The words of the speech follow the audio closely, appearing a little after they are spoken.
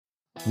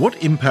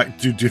What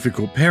impact do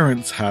difficult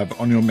parents have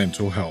on your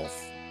mental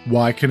health?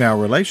 Why can our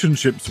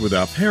relationships with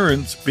our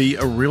parents be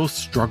a real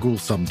struggle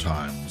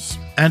sometimes?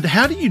 And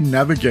how do you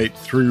navigate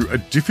through a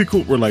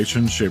difficult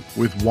relationship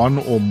with one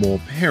or more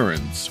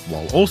parents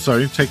while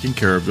also taking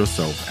care of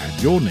yourself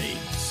and your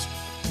needs?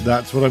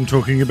 That's what I'm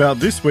talking about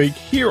this week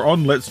here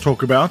on Let's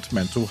Talk About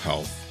Mental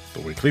Health, the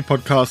weekly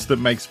podcast that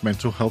makes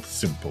mental health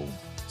simple.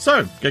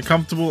 So, get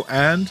comfortable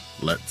and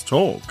let's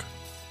talk.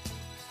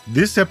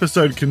 This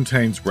episode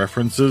contains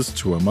references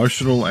to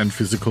emotional and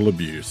physical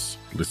abuse.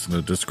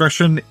 Listener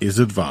discretion is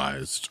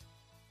advised.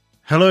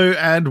 Hello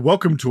and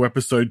welcome to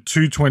episode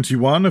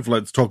 221 of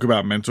Let's Talk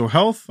About Mental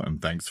Health,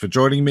 and thanks for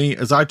joining me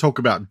as I talk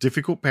about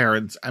difficult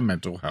parents and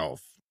mental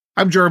health.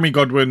 I'm Jeremy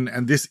Godwin,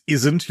 and this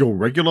isn't your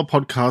regular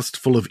podcast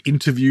full of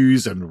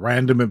interviews and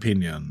random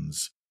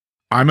opinions.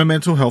 I'm a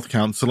mental health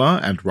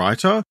counsellor and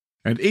writer,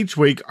 and each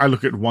week I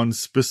look at one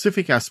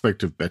specific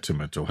aspect of better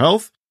mental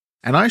health,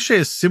 and I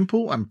share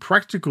simple and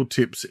practical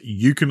tips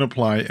you can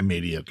apply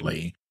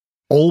immediately,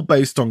 all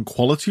based on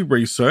quality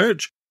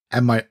research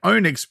and my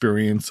own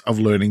experience of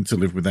learning to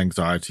live with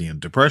anxiety and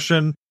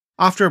depression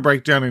after a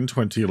breakdown in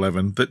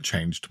 2011 that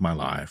changed my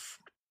life.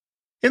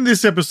 In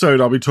this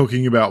episode, I'll be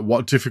talking about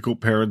what difficult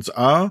parents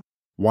are,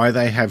 why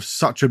they have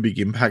such a big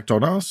impact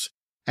on us,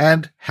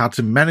 and how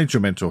to manage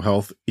your mental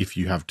health if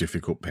you have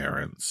difficult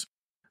parents.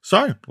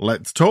 So,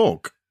 let's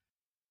talk.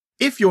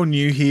 If you're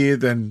new here,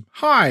 then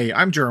hi,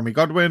 I'm Jeremy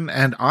Godwin,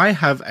 and I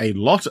have a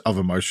lot of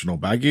emotional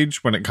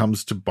baggage when it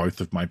comes to both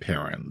of my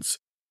parents.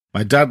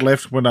 My dad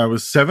left when I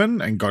was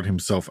 7 and got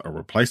himself a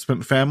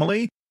replacement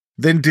family,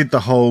 then did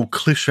the whole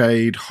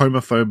cliched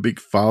homophobic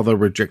father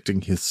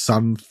rejecting his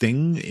son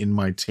thing in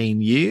my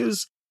teen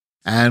years,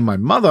 and my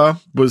mother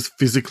was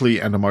physically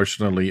and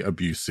emotionally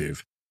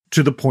abusive,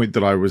 to the point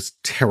that I was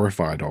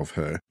terrified of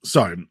her.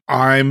 So,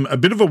 I'm a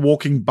bit of a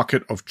walking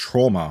bucket of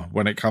trauma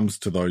when it comes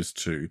to those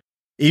two.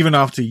 Even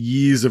after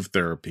years of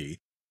therapy.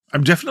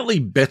 I'm definitely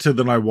better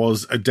than I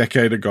was a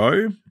decade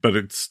ago, but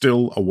it's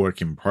still a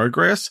work in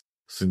progress,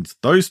 since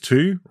those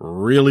two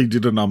really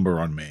did a number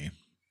on me.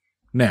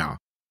 Now,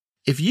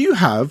 if you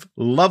have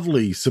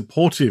lovely,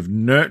 supportive,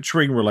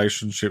 nurturing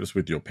relationships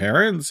with your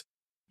parents,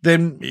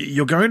 then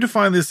you're going to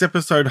find this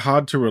episode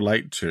hard to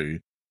relate to.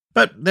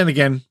 But then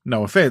again,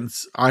 no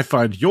offense, I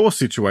find your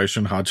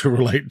situation hard to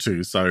relate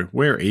to, so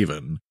we're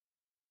even.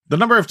 The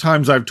number of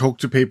times I've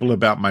talked to people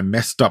about my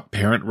messed up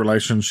parent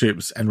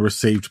relationships and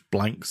received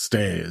blank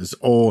stares,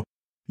 or,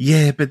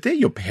 yeah, but they're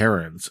your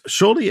parents.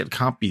 Surely it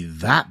can't be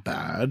that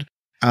bad.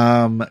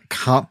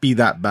 Can't be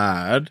that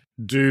bad.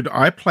 Dude,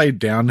 I play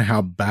down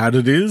how bad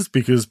it is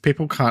because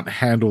people can't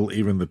handle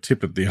even the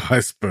tip of the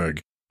iceberg,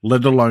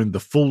 let alone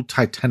the full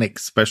Titanic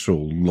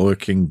special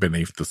lurking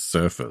beneath the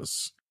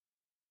surface.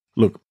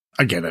 Look,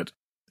 I get it.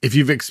 If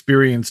you've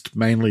experienced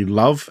mainly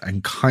love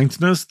and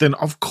kindness, then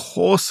of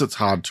course it's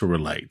hard to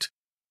relate.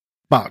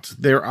 But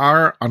there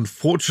are,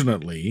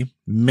 unfortunately,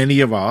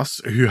 many of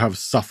us who have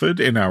suffered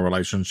in our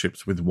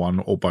relationships with one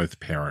or both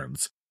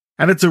parents.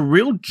 And it's a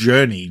real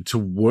journey to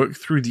work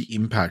through the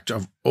impact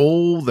of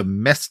all the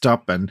messed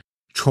up and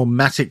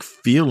traumatic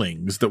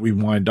feelings that we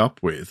wind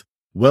up with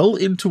well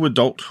into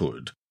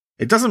adulthood.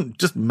 It doesn't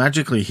just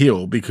magically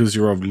heal because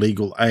you're of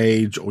legal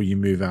age or you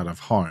move out of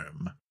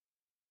home.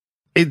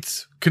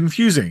 It's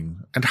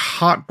confusing and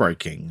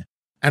heartbreaking,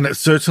 and it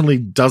certainly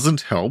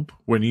doesn't help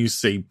when you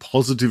see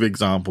positive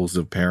examples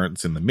of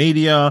parents in the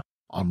media,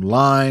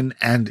 online,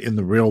 and in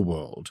the real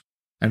world,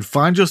 and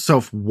find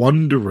yourself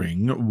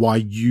wondering why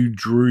you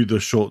drew the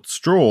short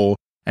straw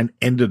and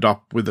ended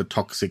up with a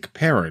toxic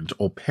parent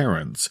or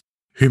parents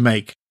who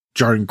make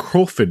Joan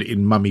Crawford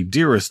in Mummy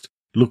Dearest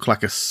look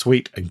like a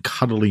sweet and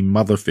cuddly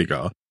mother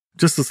figure,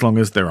 just as long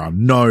as there are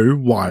no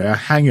wire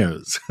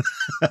hangers.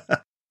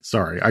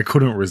 Sorry, I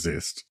couldn't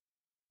resist.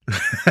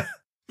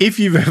 If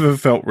you've ever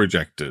felt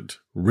rejected,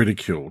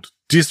 ridiculed,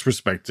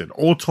 disrespected,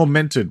 or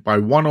tormented by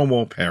one or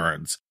more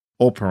parents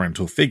or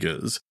parental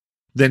figures,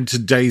 then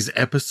today's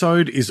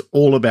episode is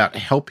all about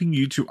helping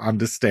you to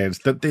understand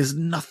that there's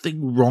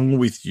nothing wrong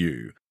with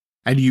you,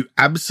 and you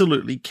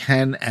absolutely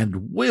can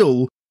and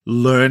will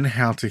learn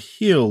how to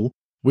heal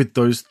with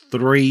those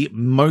 3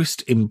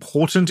 most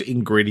important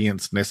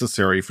ingredients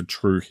necessary for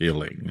true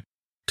healing: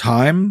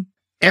 time,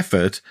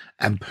 effort,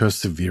 and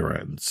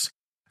perseverance.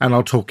 And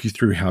I'll talk you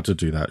through how to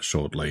do that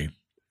shortly.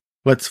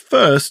 Let's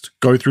first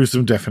go through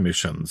some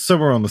definitions so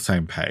we're on the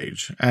same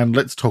page, and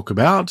let's talk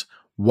about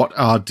what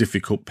are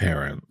difficult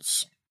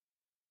parents.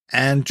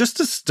 And just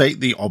to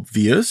state the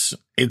obvious,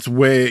 it's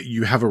where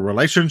you have a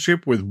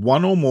relationship with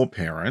one or more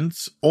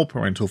parents or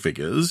parental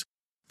figures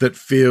that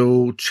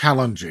feel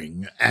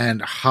challenging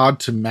and hard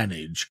to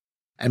manage,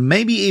 and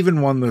maybe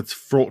even one that's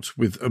fraught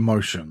with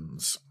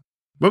emotions.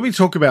 When we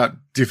talk about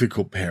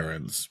difficult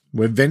parents,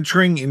 we're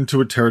venturing into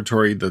a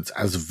territory that's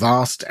as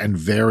vast and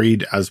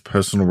varied as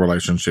personal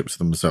relationships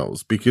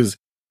themselves, because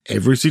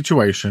every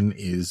situation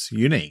is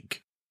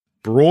unique.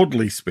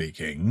 Broadly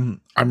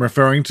speaking, I'm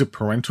referring to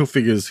parental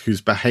figures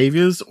whose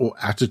behaviors or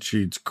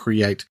attitudes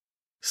create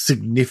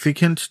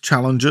significant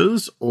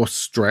challenges or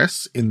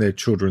stress in their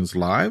children's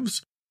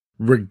lives,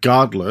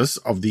 regardless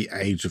of the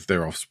age of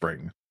their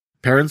offspring.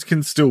 Parents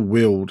can still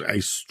wield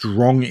a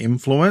strong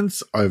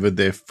influence over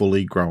their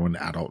fully grown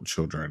adult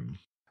children.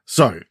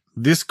 So,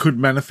 this could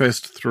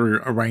manifest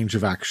through a range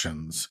of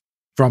actions,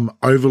 from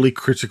overly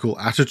critical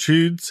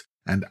attitudes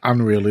and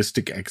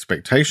unrealistic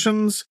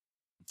expectations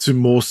to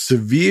more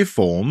severe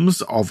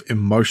forms of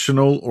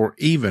emotional or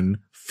even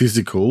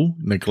physical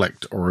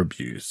neglect or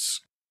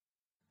abuse.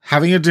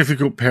 Having a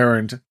difficult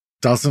parent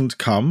doesn't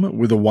come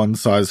with a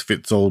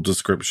one-size-fits-all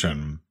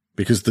description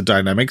because the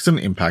dynamics and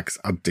impacts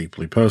are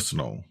deeply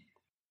personal.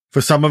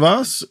 For some of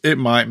us, it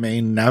might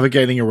mean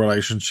navigating a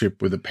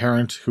relationship with a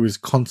parent who is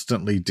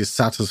constantly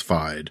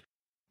dissatisfied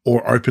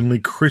or openly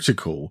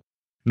critical,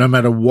 no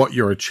matter what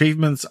your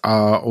achievements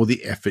are or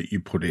the effort you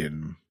put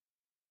in.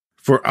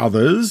 For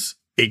others,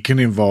 it can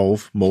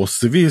involve more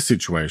severe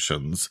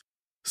situations,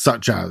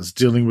 such as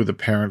dealing with a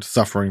parent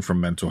suffering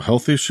from mental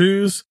health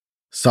issues,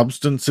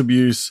 substance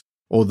abuse,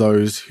 or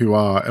those who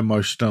are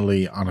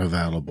emotionally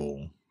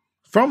unavailable.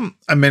 From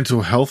a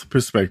mental health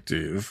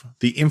perspective,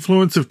 the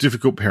influence of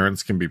difficult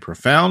parents can be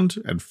profound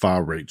and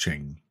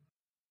far-reaching.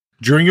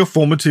 During your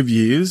formative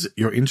years,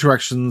 your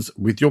interactions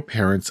with your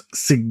parents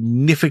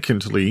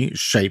significantly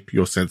shape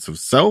your sense of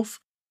self,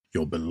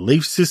 your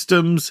belief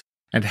systems,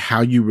 and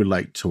how you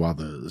relate to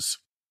others.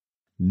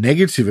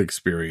 Negative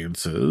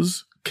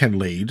experiences can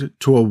lead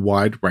to a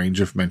wide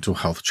range of mental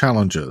health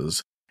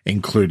challenges,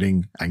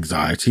 including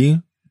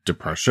anxiety,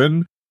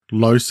 depression,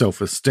 low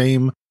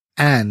self-esteem,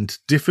 and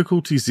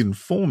difficulties in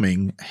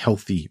forming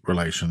healthy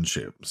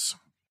relationships.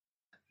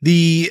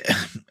 The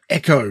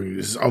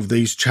echoes of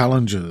these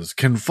challenges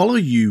can follow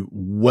you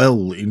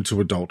well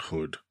into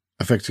adulthood,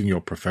 affecting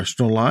your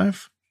professional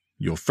life,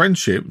 your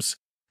friendships,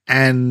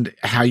 and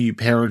how you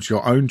parent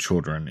your own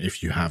children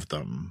if you have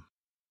them.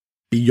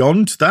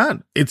 Beyond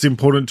that, it's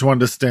important to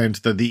understand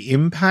that the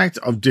impact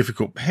of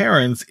difficult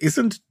parents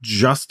isn't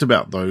just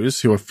about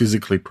those who are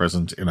physically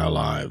present in our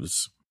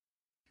lives.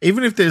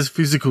 Even if there's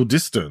physical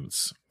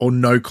distance or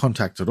no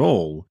contact at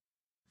all,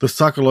 the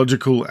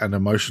psychological and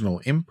emotional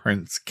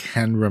imprints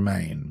can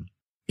remain,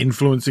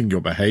 influencing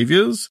your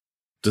behaviors,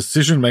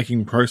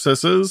 decision-making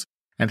processes,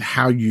 and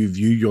how you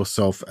view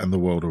yourself and the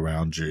world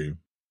around you.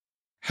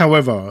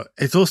 However,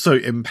 it's also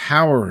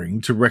empowering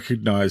to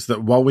recognize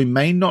that while we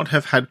may not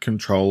have had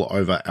control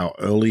over our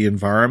early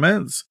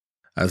environments,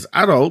 as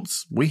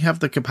adults, we have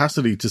the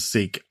capacity to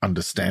seek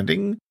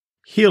understanding,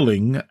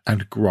 healing,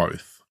 and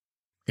growth.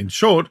 In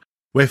short,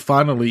 we're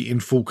finally in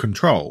full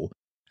control,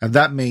 and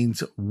that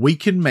means we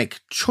can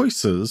make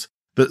choices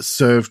that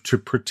serve to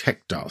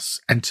protect us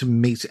and to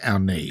meet our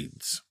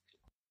needs.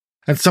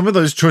 And some of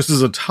those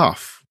choices are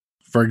tough.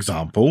 For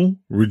example,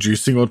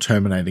 reducing or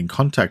terminating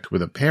contact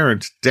with a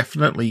parent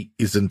definitely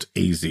isn't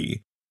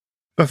easy.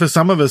 But for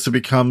some of us, it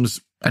becomes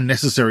a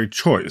necessary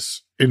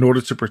choice in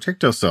order to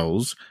protect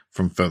ourselves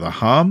from further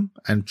harm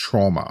and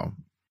trauma.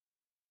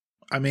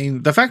 I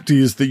mean, the fact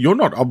is that you're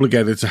not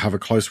obligated to have a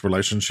close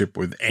relationship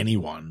with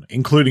anyone,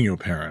 including your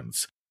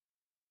parents.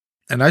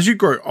 And as you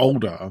grow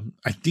older,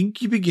 I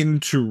think you begin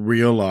to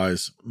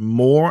realize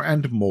more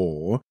and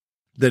more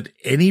that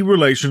any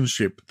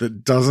relationship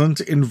that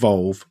doesn't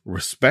involve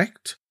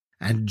respect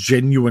and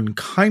genuine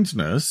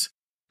kindness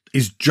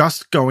is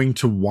just going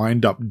to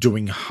wind up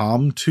doing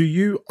harm to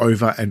you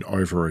over and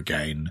over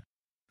again.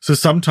 So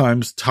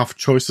sometimes tough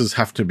choices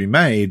have to be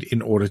made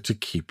in order to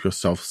keep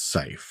yourself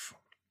safe.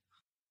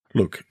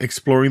 Look,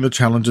 exploring the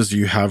challenges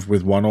you have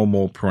with one or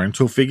more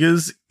parental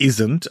figures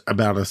isn't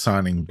about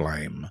assigning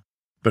blame,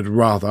 but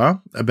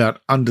rather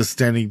about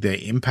understanding their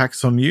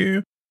impacts on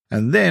you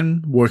and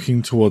then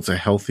working towards a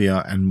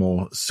healthier and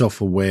more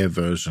self-aware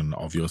version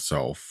of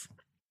yourself.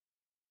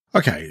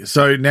 Okay,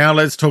 so now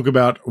let's talk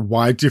about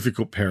why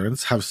difficult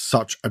parents have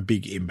such a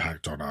big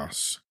impact on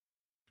us.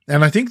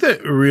 And I think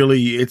that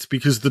really it's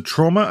because the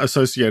trauma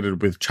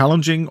associated with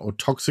challenging or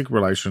toxic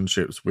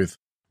relationships with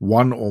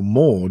one or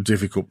more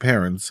difficult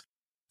parents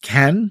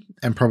can,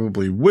 and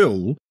probably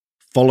will,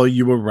 follow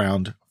you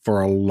around for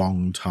a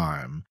long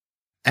time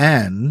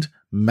and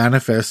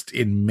manifest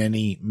in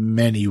many,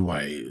 many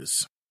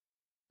ways.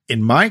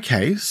 In my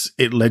case,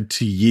 it led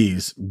to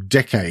years,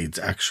 decades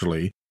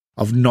actually,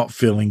 of not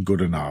feeling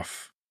good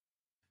enough.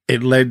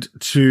 It led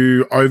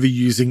to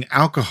overusing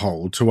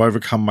alcohol to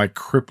overcome my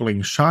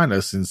crippling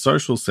shyness in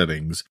social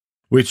settings,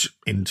 which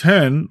in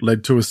turn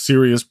led to a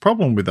serious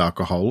problem with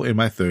alcohol in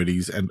my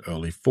 30s and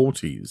early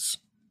 40s.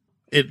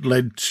 It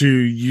led to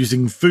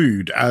using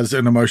food as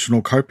an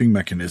emotional coping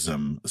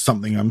mechanism,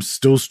 something I'm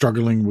still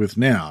struggling with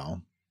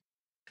now.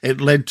 It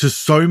led to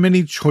so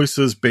many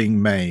choices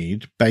being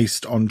made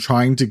based on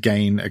trying to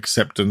gain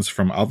acceptance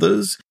from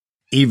others,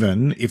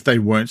 even if they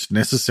weren't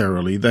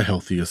necessarily the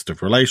healthiest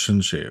of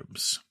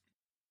relationships.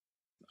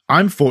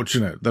 I'm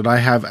fortunate that I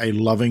have a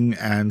loving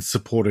and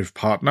supportive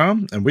partner,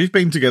 and we've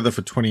been together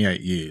for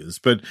 28 years,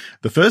 but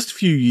the first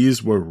few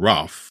years were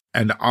rough,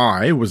 and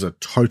I was a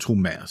total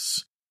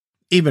mess.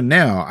 Even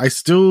now, I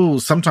still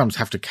sometimes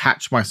have to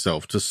catch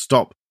myself to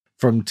stop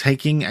from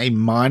taking a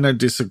minor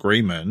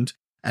disagreement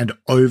and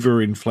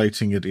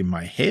overinflating it in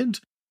my head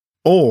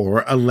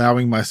or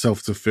allowing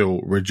myself to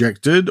feel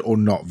rejected or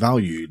not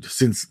valued,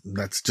 since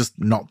that's just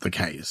not the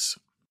case.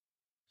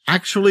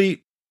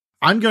 Actually,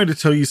 I'm going to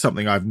tell you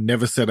something I've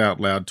never said out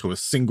loud to a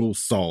single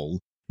soul,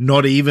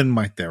 not even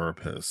my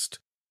therapist.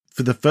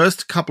 For the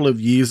first couple of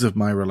years of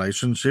my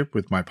relationship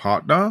with my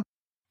partner,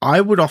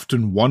 I would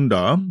often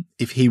wonder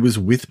if he was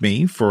with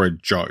me for a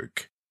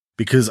joke,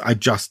 because I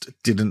just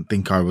didn't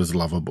think I was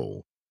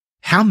lovable.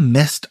 How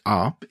messed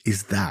up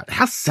is that?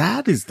 How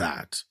sad is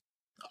that?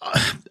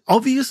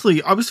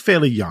 Obviously, I was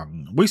fairly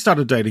young. We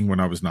started dating when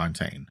I was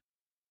 19.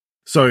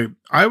 So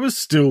I was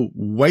still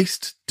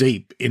waist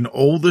deep in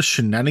all the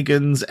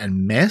shenanigans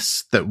and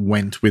mess that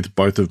went with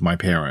both of my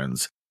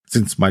parents,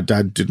 since my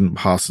dad didn't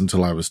pass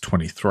until I was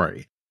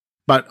 23.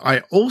 But I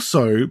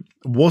also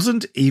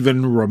wasn't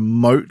even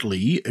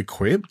remotely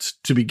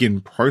equipped to begin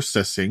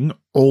processing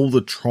all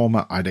the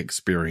trauma I'd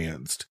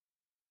experienced.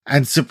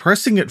 And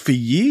suppressing it for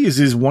years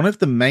is one of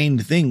the main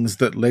things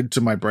that led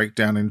to my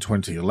breakdown in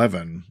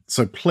 2011.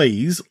 So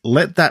please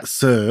let that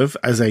serve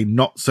as a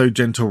not so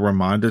gentle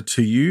reminder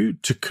to you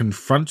to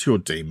confront your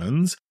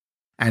demons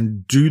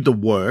and do the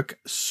work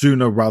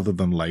sooner rather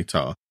than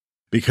later,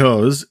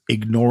 because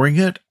ignoring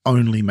it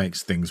only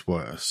makes things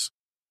worse.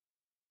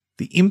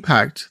 The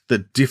impact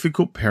that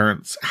difficult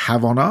parents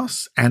have on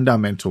us and our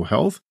mental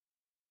health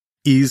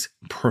is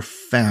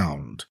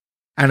profound.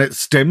 And it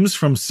stems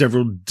from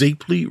several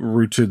deeply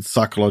rooted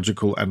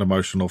psychological and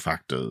emotional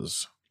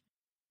factors.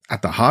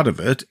 At the heart of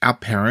it, our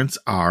parents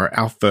are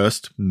our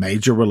first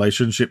major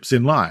relationships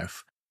in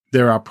life.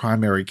 They're our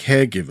primary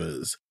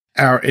caregivers,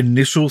 our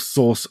initial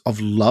source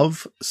of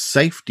love,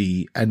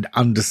 safety, and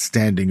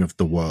understanding of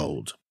the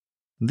world.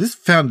 This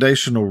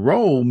foundational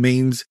role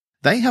means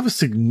they have a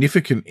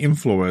significant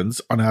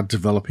influence on our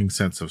developing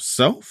sense of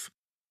self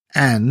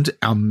and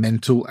our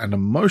mental and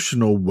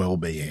emotional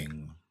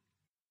well-being.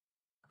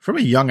 From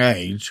a young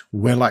age,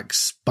 we're like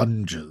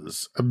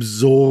sponges,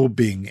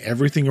 absorbing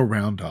everything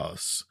around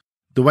us.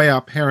 The way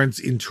our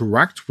parents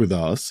interact with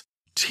us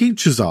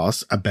teaches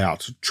us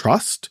about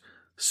trust,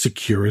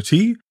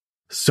 security,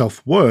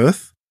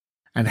 self-worth,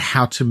 and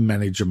how to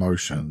manage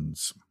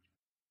emotions.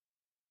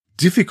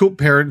 Difficult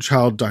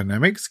parent-child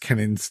dynamics can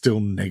instill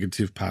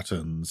negative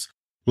patterns,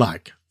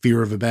 like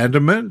fear of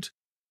abandonment,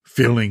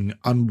 feeling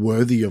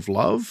unworthy of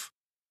love,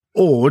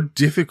 or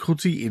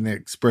difficulty in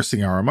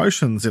expressing our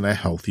emotions in a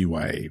healthy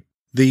way.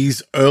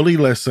 These early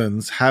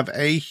lessons have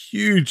a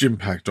huge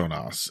impact on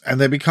us, and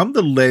they become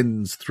the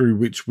lens through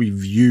which we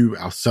view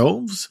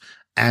ourselves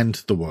and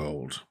the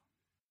world.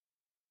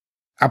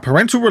 Our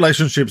parental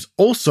relationships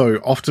also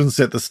often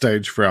set the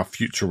stage for our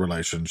future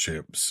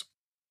relationships.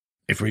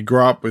 If we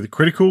grow up with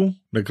critical,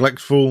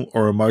 neglectful,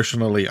 or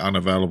emotionally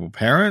unavailable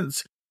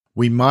parents,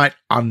 we might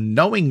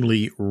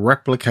unknowingly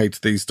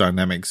replicate these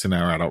dynamics in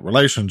our adult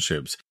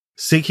relationships,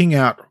 seeking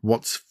out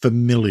what's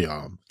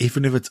familiar,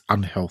 even if it's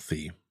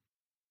unhealthy.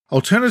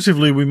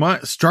 Alternatively, we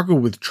might struggle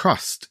with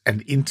trust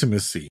and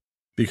intimacy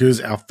because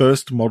our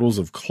first models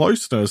of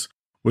closeness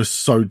were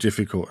so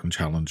difficult and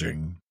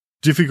challenging.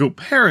 Difficult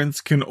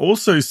parents can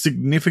also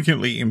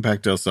significantly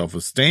impact our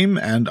self-esteem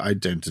and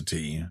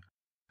identity.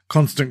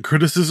 Constant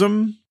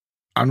criticism,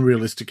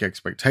 unrealistic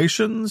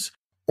expectations,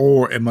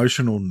 or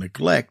emotional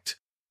neglect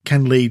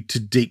can lead to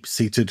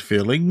deep-seated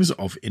feelings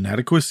of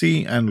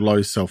inadequacy and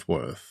low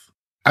self-worth.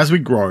 As we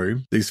grow,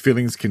 these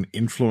feelings can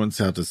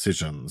influence our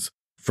decisions,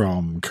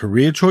 from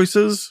career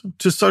choices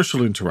to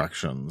social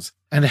interactions,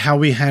 and how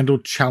we handle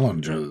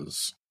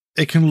challenges.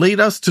 It can lead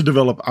us to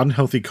develop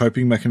unhealthy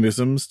coping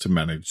mechanisms to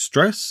manage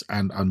stress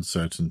and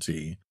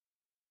uncertainty.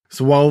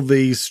 So while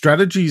these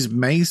strategies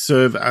may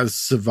serve as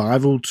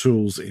survival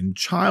tools in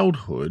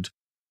childhood,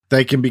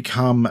 they can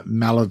become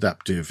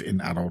maladaptive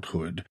in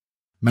adulthood,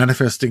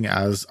 manifesting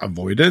as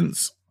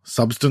avoidance,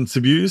 substance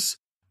abuse,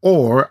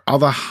 or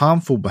other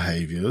harmful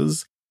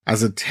behaviors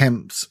as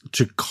attempts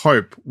to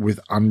cope with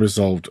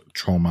unresolved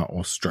trauma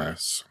or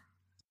stress.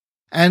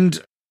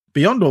 And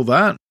beyond all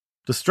that,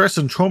 the stress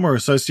and trauma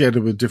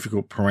associated with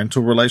difficult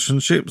parental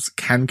relationships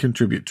can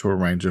contribute to a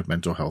range of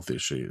mental health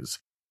issues,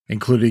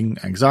 including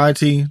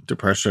anxiety,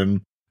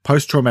 depression,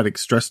 post-traumatic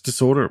stress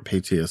disorder, or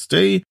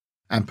PTSD,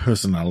 and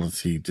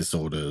personality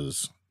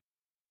disorders.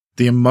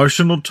 The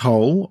emotional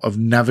toll of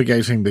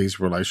navigating these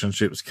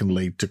relationships can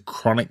lead to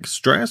chronic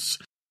stress,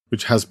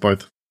 which has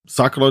both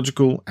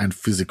psychological and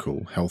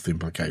physical health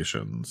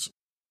implications.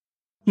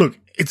 Look,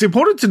 it's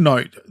important to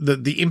note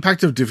that the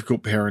impact of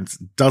difficult parents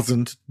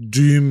doesn't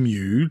doom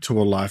you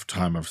to a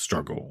lifetime of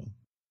struggle.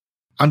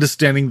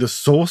 Understanding the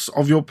source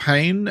of your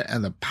pain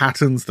and the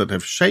patterns that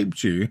have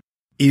shaped you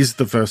is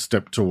the first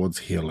step towards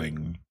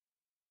healing.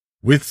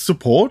 With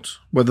support,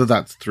 whether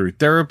that's through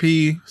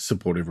therapy,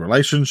 supportive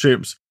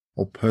relationships,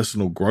 or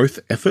personal growth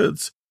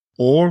efforts,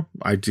 or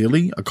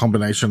ideally a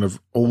combination of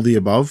all the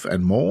above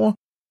and more,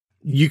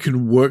 you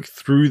can work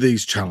through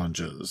these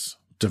challenges,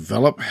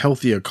 develop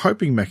healthier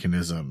coping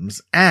mechanisms,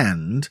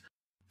 and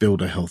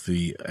build a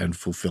healthy and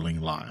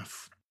fulfilling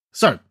life.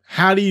 So,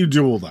 how do you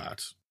do all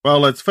that?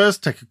 Well, let's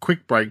first take a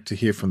quick break to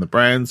hear from the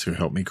brands who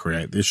help me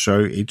create this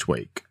show each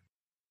week.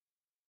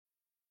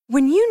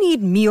 When you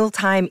need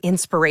mealtime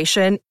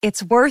inspiration,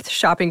 it's worth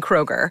shopping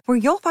Kroger, where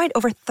you'll find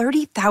over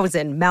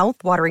 30,000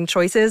 mouth-watering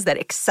choices that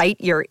excite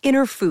your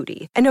inner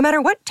foodie. And no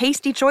matter what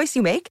tasty choice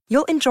you make,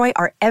 you'll enjoy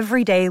our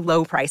everyday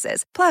low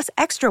prices, plus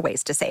extra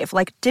ways to save,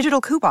 like digital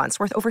coupons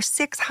worth over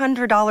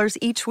 $600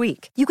 each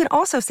week. You can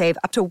also save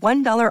up to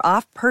 $1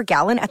 off per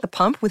gallon at the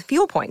pump with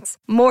fuel points.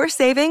 More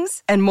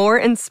savings and more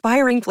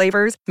inspiring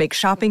flavors make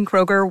shopping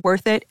Kroger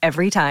worth it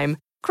every time.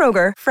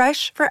 Kroger,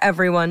 fresh for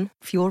everyone.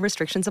 Fuel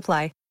restrictions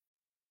apply.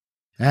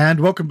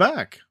 And welcome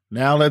back.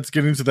 Now let's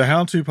get into the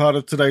how-to part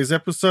of today's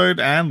episode,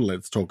 and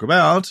let's talk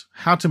about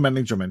how to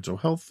manage your mental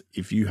health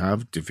if you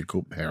have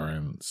difficult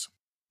parents.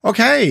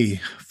 Okay,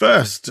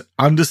 first,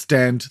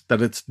 understand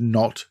that it's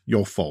not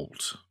your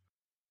fault.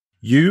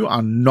 You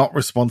are not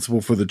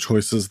responsible for the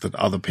choices that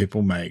other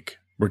people make,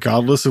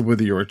 regardless of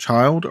whether you're a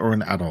child or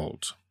an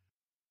adult.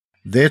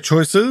 Their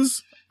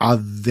choices are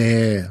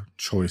their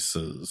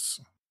choices.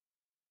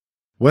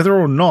 Whether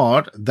or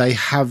not they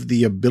have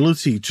the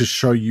ability to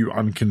show you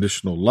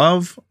unconditional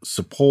love,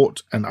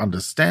 support, and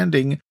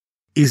understanding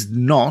is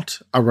not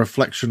a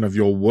reflection of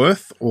your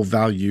worth or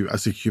value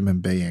as a human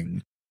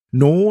being,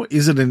 nor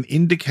is it an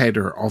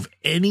indicator of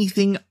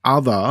anything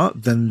other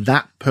than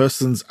that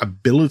person's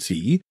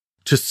ability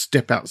to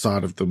step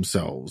outside of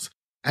themselves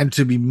and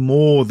to be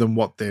more than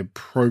what they're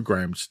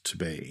programmed to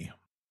be.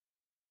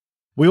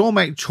 We all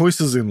make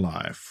choices in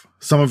life,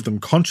 some of them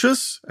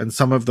conscious and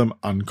some of them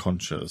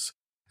unconscious.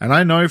 And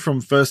I know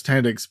from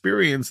firsthand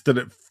experience that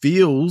it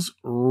feels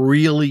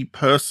really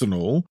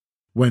personal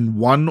when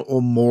one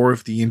or more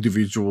of the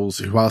individuals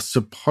who are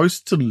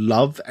supposed to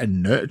love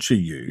and nurture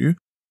you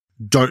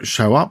don't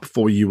show up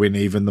for you in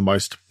even the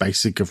most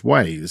basic of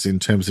ways in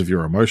terms of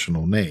your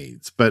emotional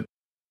needs. But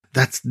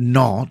that's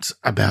not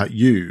about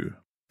you.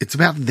 It's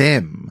about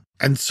them.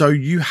 And so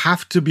you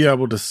have to be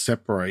able to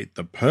separate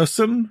the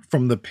person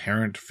from the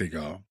parent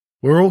figure.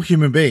 We're all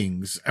human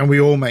beings and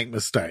we all make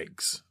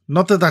mistakes.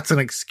 Not that that's an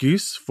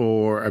excuse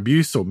for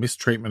abuse or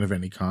mistreatment of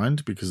any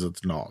kind, because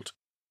it's not.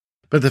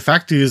 But the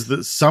fact is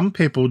that some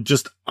people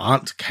just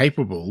aren't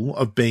capable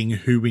of being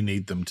who we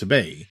need them to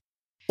be.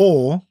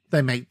 Or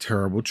they make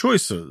terrible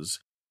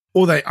choices.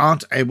 Or they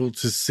aren't able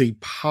to see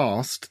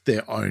past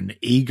their own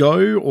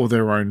ego or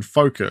their own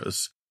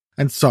focus.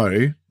 And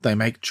so they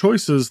make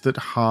choices that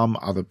harm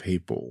other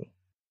people.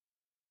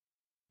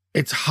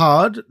 It's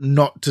hard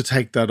not to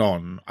take that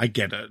on, I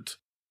get it.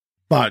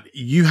 But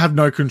you have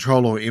no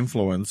control or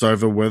influence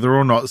over whether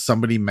or not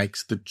somebody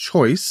makes the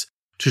choice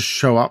to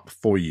show up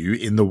for you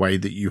in the way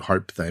that you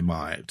hope they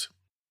might.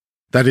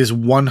 That is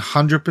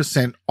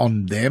 100%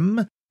 on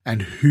them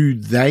and who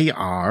they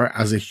are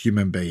as a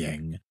human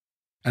being.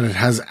 And it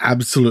has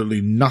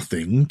absolutely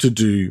nothing to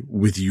do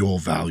with your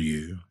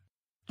value.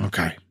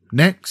 Okay,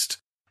 next,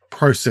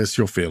 process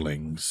your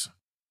feelings.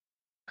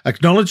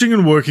 Acknowledging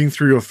and working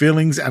through your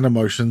feelings and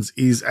emotions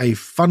is a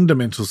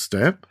fundamental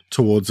step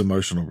towards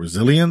emotional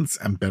resilience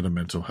and better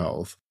mental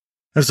health.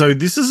 And so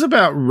this is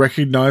about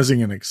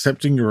recognizing and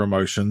accepting your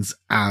emotions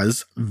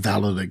as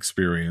valid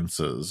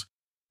experiences,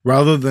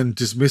 rather than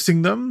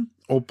dismissing them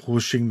or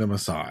pushing them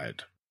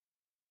aside.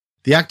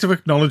 The act of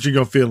acknowledging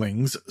your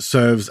feelings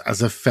serves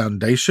as a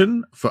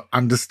foundation for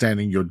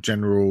understanding your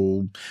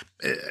general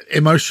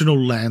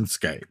emotional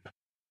landscape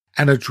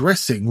and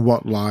addressing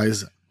what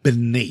lies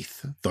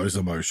beneath those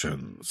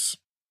emotions.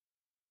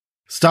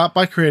 Start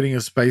by creating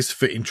a space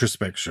for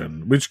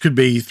introspection, which could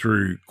be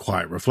through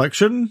quiet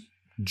reflection,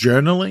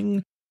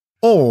 journaling,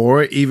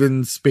 or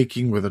even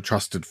speaking with a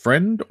trusted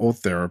friend or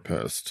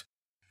therapist.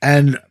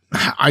 And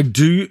I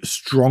do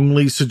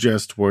strongly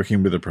suggest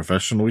working with a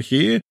professional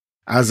here,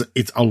 as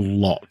it's a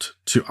lot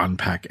to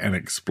unpack and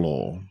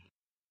explore.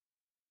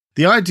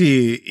 The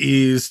idea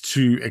is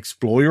to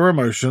explore your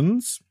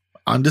emotions,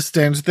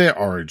 understand their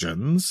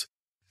origins,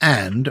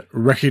 and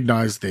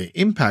recognize their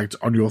impact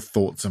on your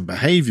thoughts and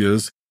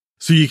behaviors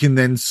so you can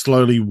then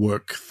slowly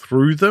work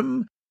through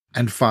them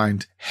and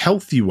find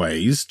healthy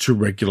ways to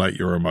regulate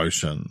your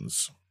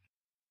emotions.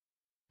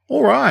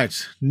 All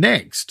right,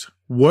 next,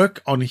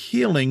 work on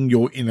healing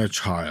your inner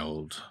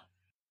child.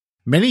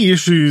 Many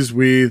issues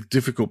with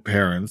difficult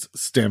parents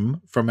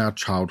stem from our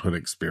childhood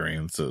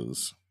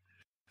experiences.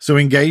 So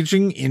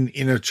engaging in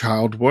inner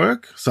child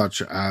work,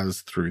 such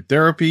as through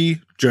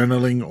therapy,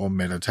 journaling, or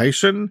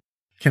meditation,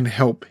 can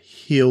help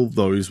heal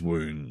those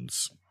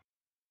wounds.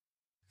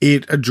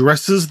 It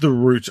addresses the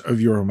root of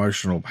your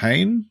emotional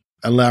pain,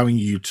 allowing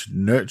you to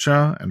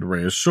nurture and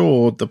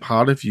reassure the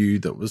part of you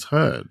that was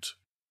hurt.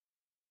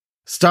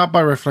 Start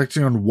by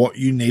reflecting on what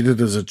you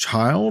needed as a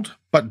child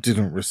but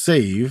didn't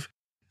receive,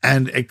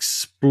 and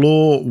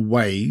explore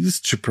ways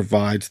to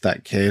provide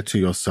that care to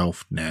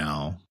yourself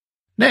now.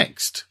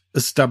 Next,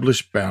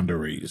 establish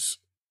boundaries.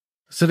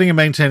 Setting and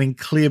maintaining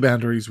clear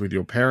boundaries with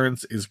your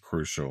parents is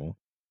crucial.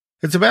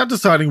 It's about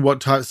deciding what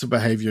types of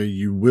behavior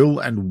you will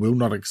and will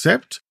not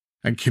accept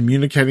and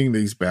communicating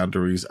these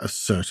boundaries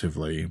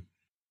assertively.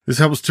 This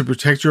helps to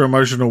protect your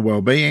emotional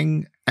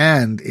well-being,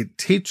 and it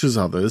teaches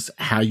others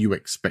how you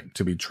expect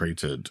to be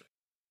treated.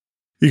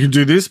 You can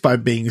do this by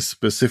being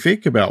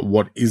specific about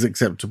what is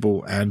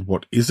acceptable and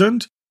what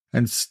isn't,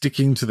 and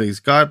sticking to these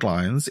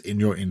guidelines in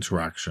your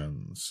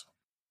interactions.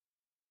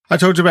 I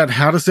talked about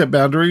how to set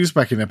boundaries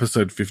back in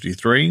episode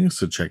 53,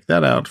 so check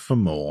that out for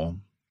more.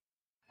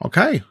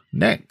 Okay,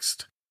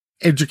 next,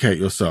 educate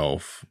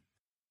yourself.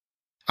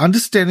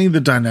 Understanding the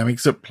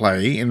dynamics at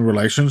play in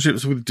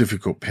relationships with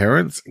difficult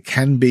parents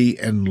can be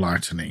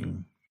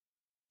enlightening.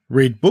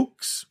 Read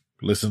books,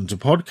 listen to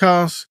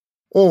podcasts,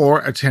 or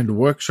attend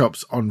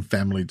workshops on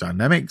family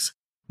dynamics,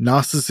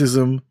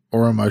 narcissism,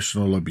 or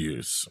emotional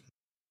abuse.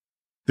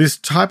 This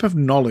type of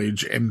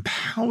knowledge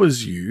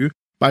empowers you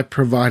by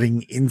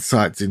providing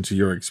insights into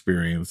your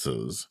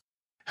experiences,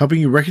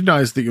 helping you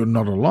recognize that you're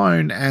not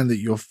alone and that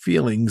your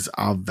feelings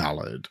are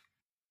valid.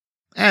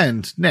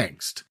 And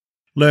next,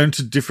 learn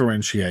to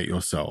differentiate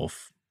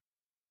yourself.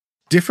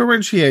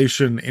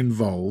 Differentiation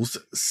involves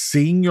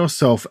seeing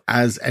yourself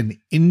as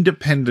an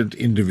independent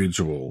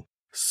individual,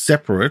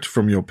 separate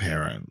from your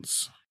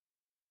parents.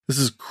 This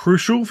is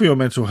crucial for your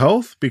mental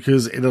health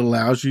because it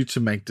allows you to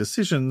make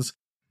decisions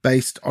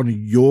based on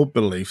your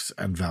beliefs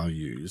and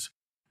values,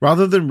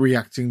 rather than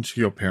reacting to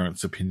your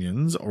parents'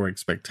 opinions or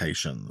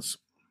expectations.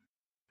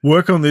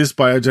 Work on this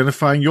by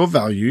identifying your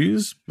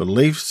values,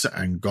 beliefs,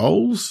 and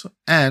goals,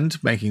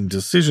 and making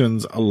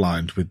decisions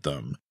aligned with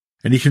them.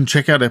 And you can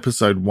check out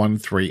episode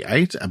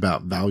 138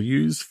 about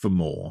values for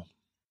more.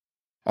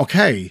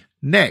 Okay,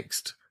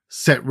 next,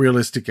 set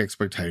realistic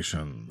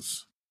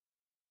expectations.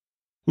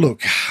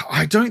 Look,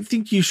 I don't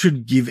think you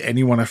should give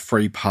anyone a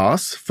free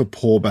pass for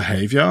poor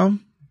behavior,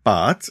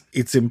 but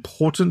it's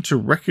important to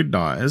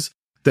recognize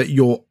that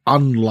you're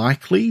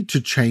unlikely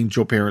to change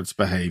your parents'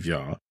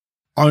 behavior,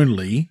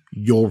 only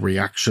your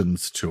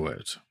reactions to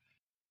it.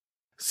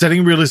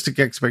 Setting realistic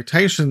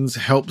expectations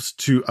helps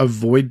to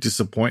avoid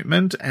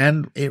disappointment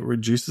and it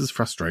reduces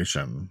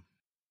frustration.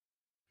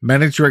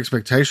 Manage your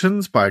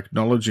expectations by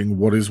acknowledging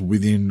what is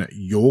within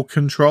your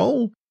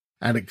control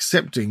and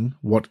accepting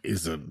what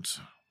isn't.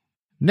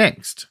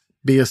 Next,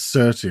 be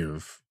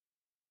assertive.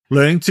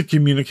 Learning to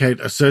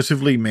communicate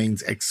assertively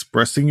means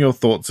expressing your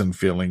thoughts and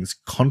feelings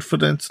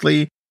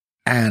confidently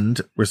and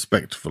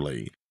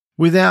respectfully,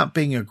 without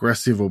being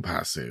aggressive or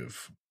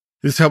passive.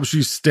 This helps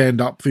you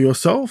stand up for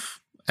yourself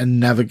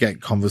and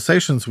navigate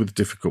conversations with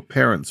difficult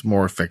parents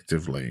more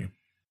effectively.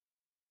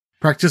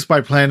 Practice by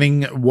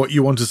planning what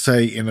you want to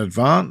say in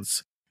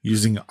advance,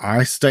 using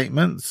I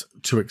statements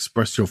to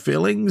express your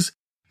feelings,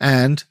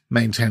 and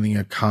maintaining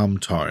a calm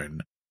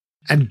tone.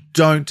 And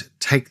don't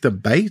take the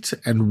bait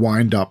and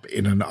wind up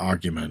in an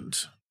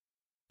argument.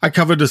 I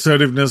covered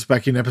assertiveness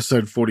back in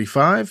episode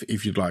 45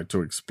 if you'd like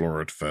to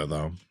explore it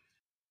further.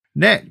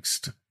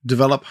 Next,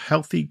 develop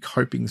healthy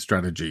coping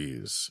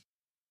strategies.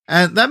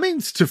 And that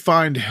means to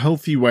find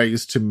healthy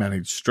ways to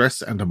manage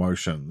stress and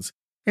emotions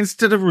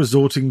instead of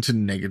resorting to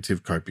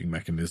negative coping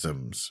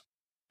mechanisms.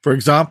 For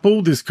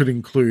example, this could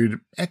include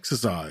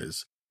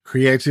exercise,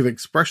 creative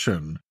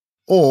expression,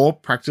 or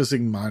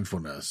practicing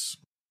mindfulness.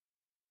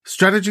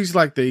 Strategies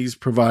like these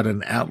provide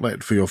an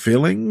outlet for your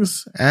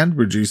feelings and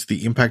reduce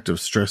the impact of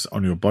stress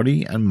on your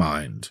body and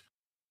mind.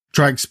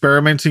 Try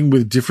experimenting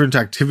with different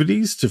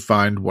activities to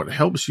find what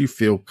helps you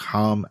feel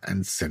calm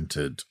and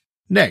centered.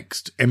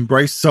 Next,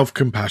 embrace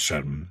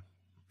self-compassion.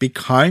 Be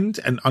kind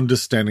and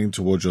understanding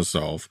towards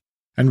yourself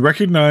and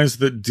recognize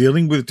that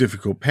dealing with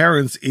difficult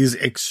parents is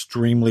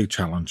extremely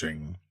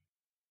challenging.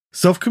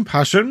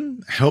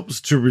 Self-compassion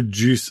helps to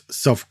reduce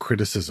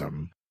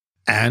self-criticism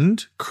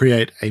and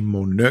create a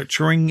more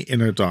nurturing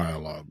inner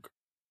dialogue.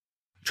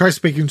 Try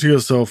speaking to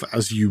yourself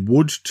as you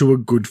would to a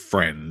good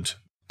friend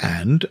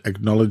and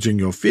acknowledging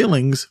your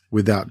feelings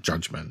without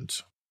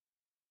judgment.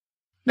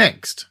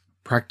 Next,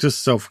 practice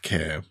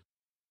self-care.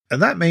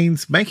 And that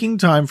means making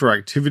time for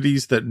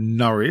activities that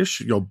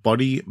nourish your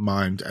body,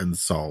 mind, and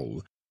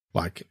soul,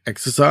 like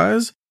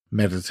exercise,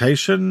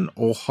 meditation,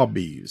 or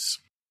hobbies.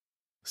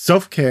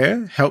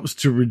 Self-care helps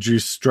to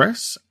reduce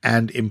stress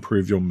and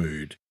improve your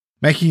mood,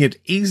 making it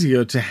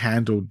easier to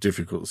handle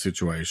difficult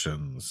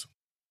situations.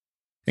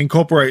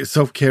 Incorporate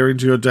self-care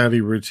into your daily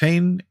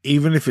routine,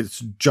 even if it's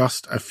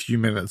just a few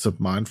minutes of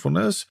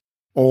mindfulness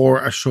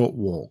or a short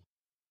walk.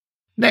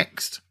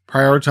 Next,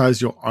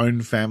 prioritize your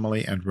own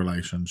family and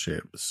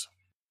relationships.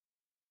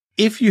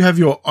 If you have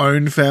your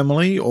own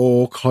family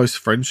or close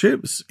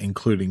friendships,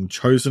 including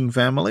chosen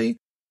family,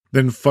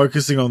 then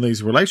focusing on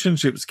these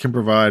relationships can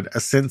provide a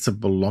sense of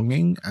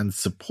belonging and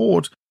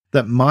support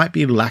that might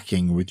be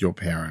lacking with your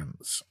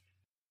parents.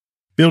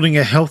 Building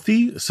a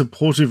healthy,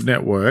 supportive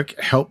network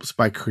helps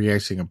by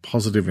creating a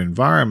positive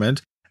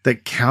environment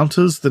that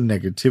counters the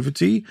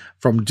negativity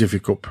from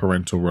difficult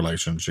parental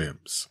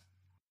relationships.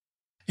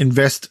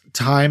 Invest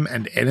time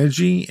and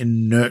energy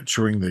in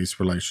nurturing these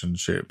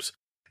relationships,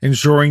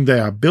 ensuring they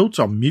are built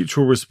on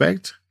mutual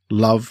respect,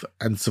 love,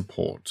 and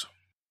support.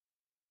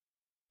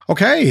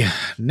 Okay,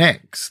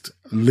 next,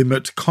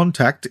 limit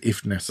contact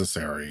if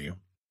necessary.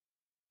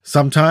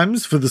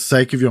 Sometimes, for the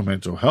sake of your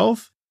mental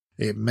health,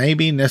 it may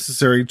be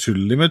necessary to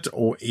limit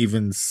or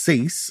even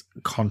cease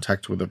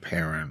contact with a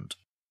parent.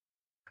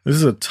 This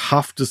is a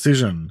tough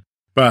decision,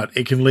 but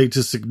it can lead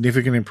to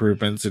significant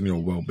improvements in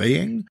your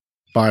well-being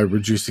by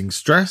reducing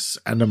stress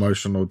and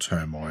emotional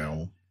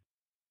turmoil.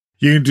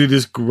 You can do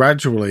this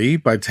gradually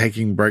by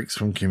taking breaks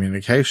from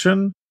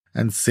communication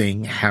and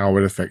seeing how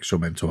it affects your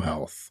mental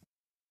health.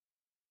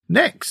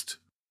 Next,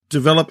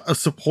 develop a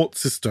support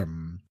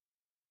system.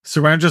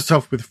 Surround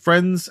yourself with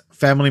friends,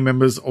 family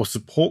members, or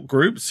support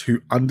groups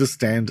who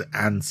understand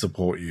and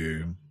support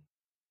you.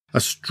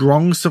 A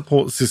strong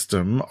support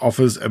system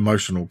offers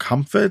emotional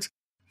comfort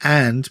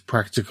and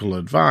practical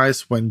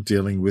advice when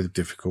dealing with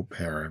difficult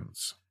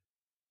parents.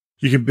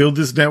 You can build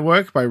this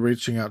network by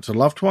reaching out to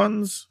loved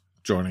ones,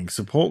 joining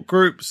support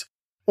groups,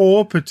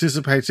 or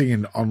participating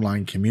in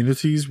online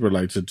communities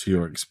related to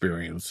your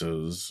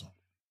experiences.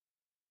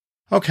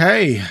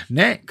 Okay,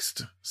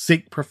 next,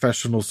 seek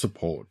professional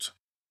support.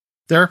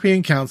 Therapy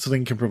and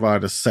counseling can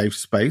provide a safe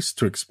space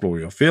to explore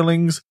your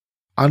feelings,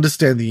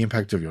 understand the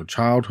impact of your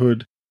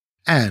childhood,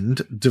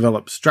 and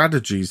develop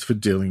strategies for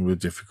dealing with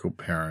difficult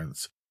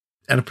parents.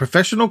 And a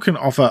professional can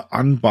offer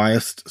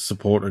unbiased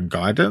support and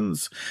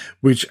guidance,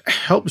 which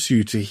helps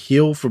you to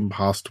heal from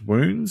past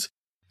wounds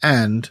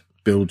and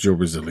build your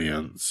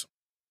resilience.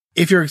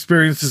 If your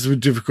experiences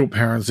with difficult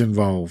parents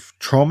involve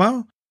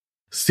trauma,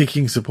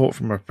 seeking support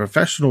from a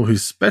professional who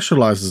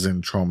specializes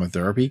in trauma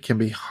therapy can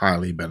be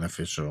highly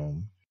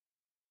beneficial.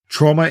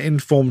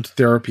 Trauma-informed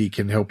therapy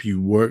can help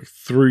you work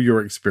through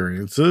your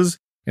experiences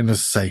in a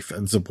safe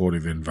and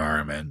supportive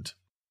environment.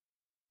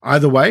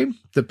 Either way,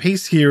 the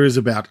piece here is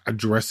about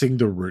addressing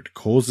the root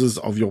causes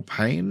of your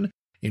pain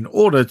in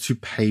order to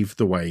pave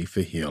the way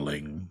for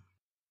healing.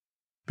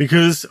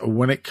 Because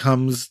when it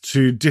comes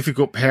to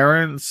difficult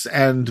parents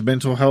and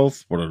mental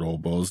health, what it all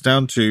boils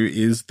down to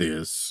is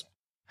this.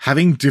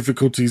 Having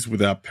difficulties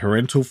with our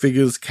parental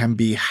figures can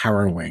be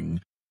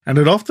harrowing, and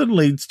it often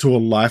leads to a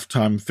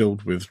lifetime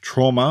filled with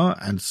trauma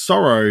and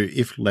sorrow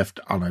if left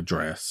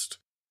unaddressed.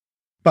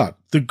 But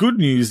the good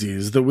news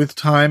is that with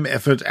time,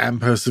 effort,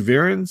 and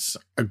perseverance,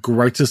 a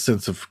greater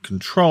sense of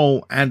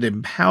control and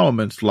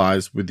empowerment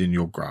lies within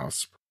your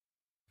grasp.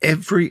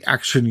 Every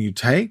action you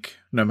take,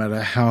 no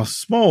matter how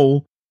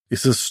small,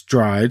 is a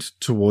stride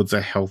towards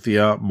a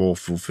healthier, more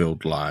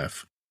fulfilled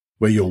life,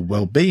 where your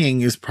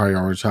well-being is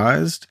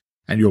prioritized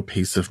and your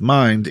peace of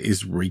mind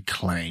is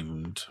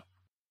reclaimed.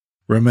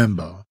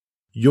 Remember,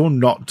 you're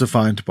not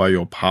defined by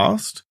your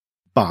past,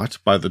 but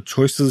by the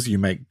choices you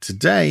make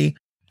today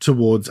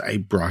towards a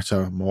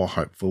brighter, more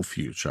hopeful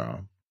future.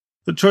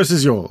 The choice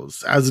is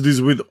yours, as it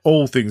is with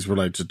all things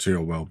related to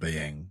your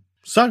well-being.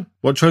 So,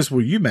 what choice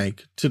will you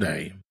make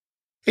today?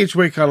 Each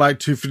week I like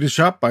to finish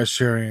up by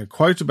sharing a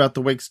quote about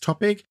the week's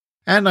topic,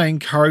 and I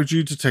encourage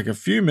you to take a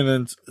few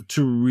minutes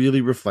to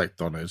really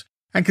reflect on it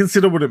and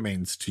consider what it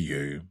means to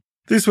you.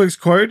 This week's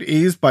quote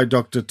is by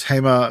Dr.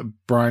 Tamar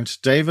Bryant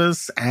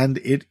Davis, and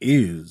it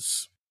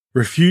is,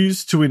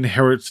 "Refuse to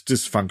inherit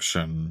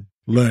dysfunction.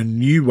 Learn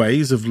new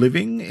ways of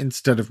living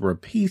instead of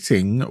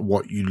repeating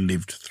what you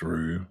lived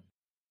through."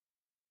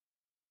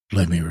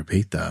 Let me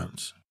repeat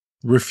that.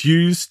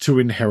 Refuse to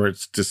inherit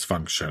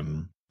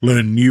dysfunction.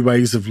 Learn new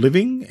ways of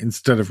living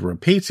instead of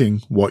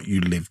repeating what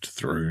you lived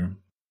through.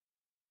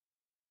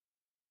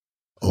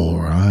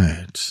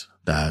 Alright,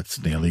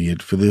 that's nearly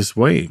it for this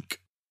week.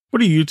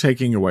 What are you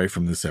taking away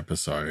from this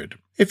episode?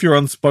 If you're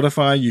on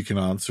Spotify, you can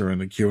answer in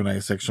the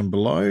Q&A section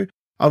below.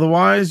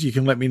 Otherwise, you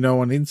can let me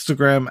know on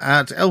Instagram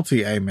at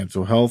LTA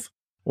Mental Health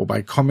or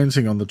by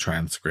commenting on the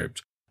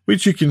transcript,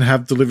 which you can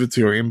have delivered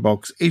to your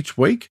inbox each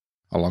week,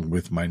 along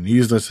with my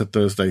newsletter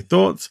Thursday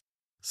Thoughts.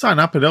 Sign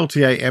up at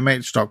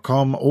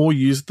ltamh.com or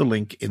use the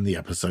link in the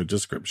episode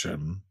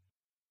description.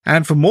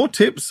 And for more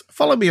tips,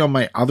 follow me on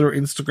my other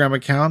Instagram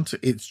account,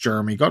 it's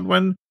Jeremy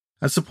Godwin,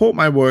 and support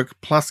my work,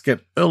 plus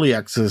get early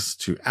access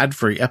to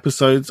ad-free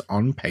episodes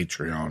on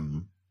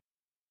Patreon.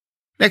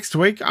 Next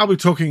week, I'll be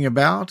talking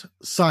about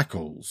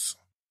cycles.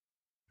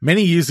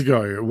 Many years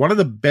ago, one of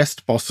the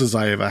best bosses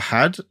I ever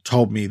had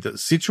told me that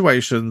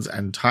situations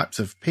and types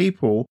of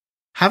people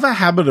have a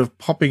habit of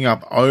popping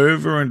up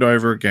over and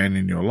over again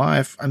in your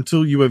life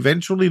until you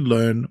eventually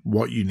learn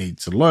what you need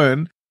to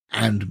learn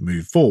and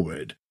move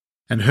forward.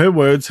 And her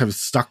words have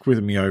stuck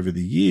with me over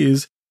the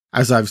years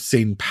as I've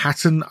seen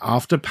pattern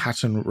after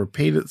pattern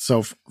repeat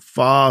itself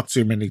far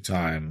too many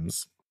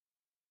times.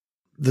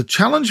 The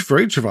challenge for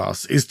each of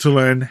us is to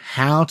learn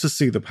how to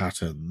see the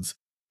patterns,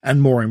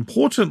 and more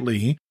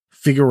importantly,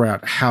 figure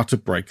out how to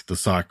break the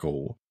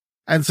cycle.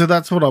 And so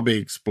that's what I'll be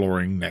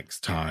exploring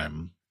next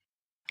time.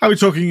 I'll be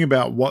talking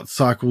about what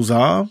cycles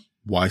are,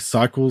 why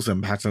cycles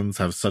and patterns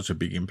have such a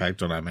big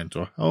impact on our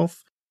mental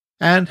health,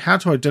 and how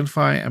to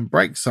identify and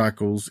break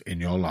cycles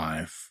in your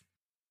life.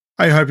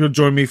 I hope you'll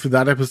join me for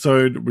that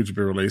episode, which will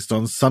be released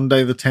on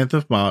Sunday the 10th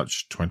of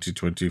March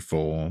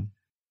 2024.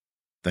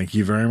 Thank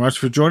you very much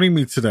for joining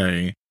me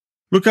today.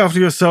 Look after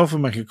yourself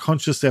and make a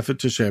conscious effort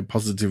to share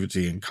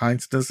positivity and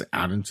kindness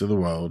out into the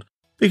world,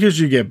 because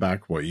you get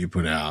back what you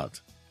put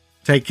out.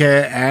 Take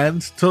care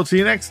and talk to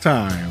you next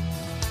time.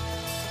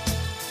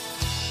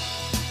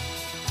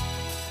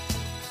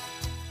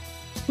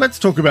 Let's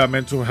Talk About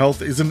Mental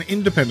Health is an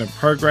independent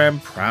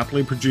program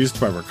proudly produced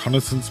by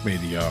Reconnaissance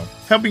Media,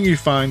 helping you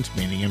find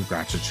meaning and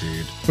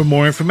gratitude. For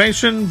more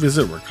information,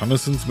 visit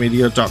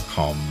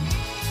reconnaissancemedia.com.